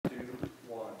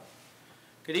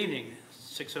Good evening,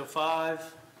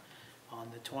 6:05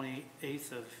 on the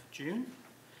 28th of June.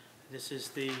 This is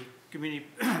the Community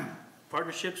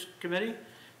Partnerships Committee.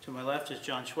 To my left is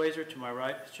John Schweizer, to my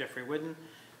right is Jeffrey Whidden,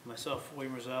 and myself,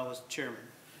 William Rosales, Chairman.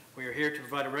 We are here to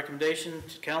provide a recommendation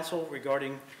to Council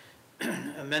regarding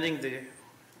amending the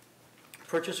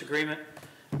purchase agreement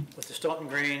with the Staunton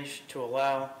Grange to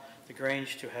allow the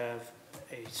Grange to have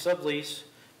a sublease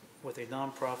with a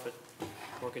nonprofit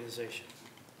organization.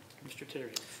 Mr.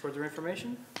 Titterton, further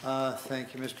information?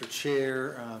 Thank you, Mr.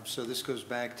 Chair. So this goes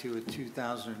back to a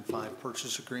 2005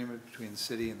 purchase agreement between the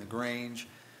city and the Grange.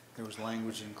 There was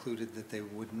language included that they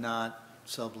would not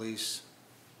sublease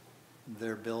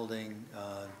their building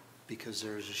because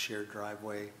there is a shared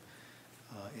driveway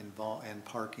involved and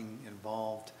parking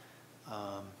involved,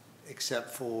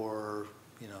 except for,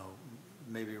 you know,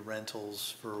 maybe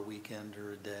rentals for a weekend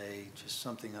or a day, just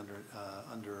something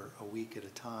under a week at a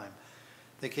time.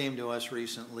 They came to us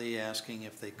recently asking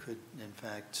if they could, in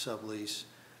fact, sublease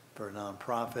for a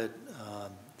nonprofit.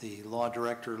 The law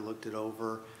director looked it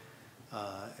over,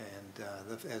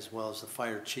 as well as the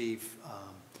fire chief,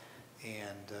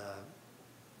 and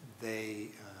they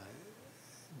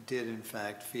did, in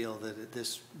fact, feel that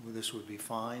this would be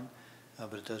fine,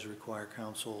 but it does require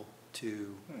council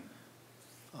to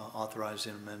authorize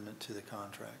an amendment to the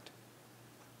contract.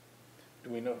 Do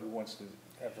we know who wants to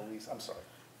have the lease? I'm sorry.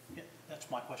 Yeah, that's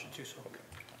my question too. So, okay.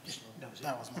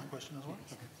 That was my question as well.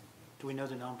 Okay. Do we know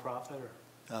the nonprofit or?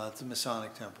 It's a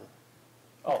Masonic temple.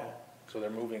 Oh, Okay. So they're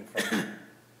moving from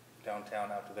downtown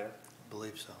out to there? I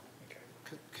believe so. Okay.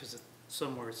 Because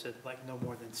somewhere it said like no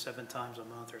more than 7 times a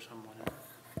month or someone,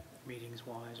 meetings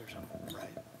wise or something.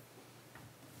 Right.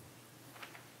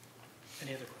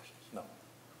 Any other questions? No.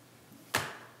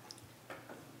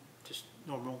 Just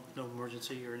normal, no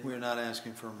emergency or anything? We're not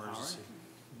asking for emergency.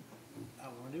 How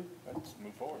we want to do? Let's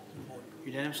move forward.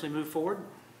 Unanimously move forward?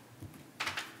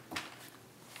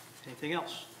 Anything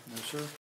else? No, sir.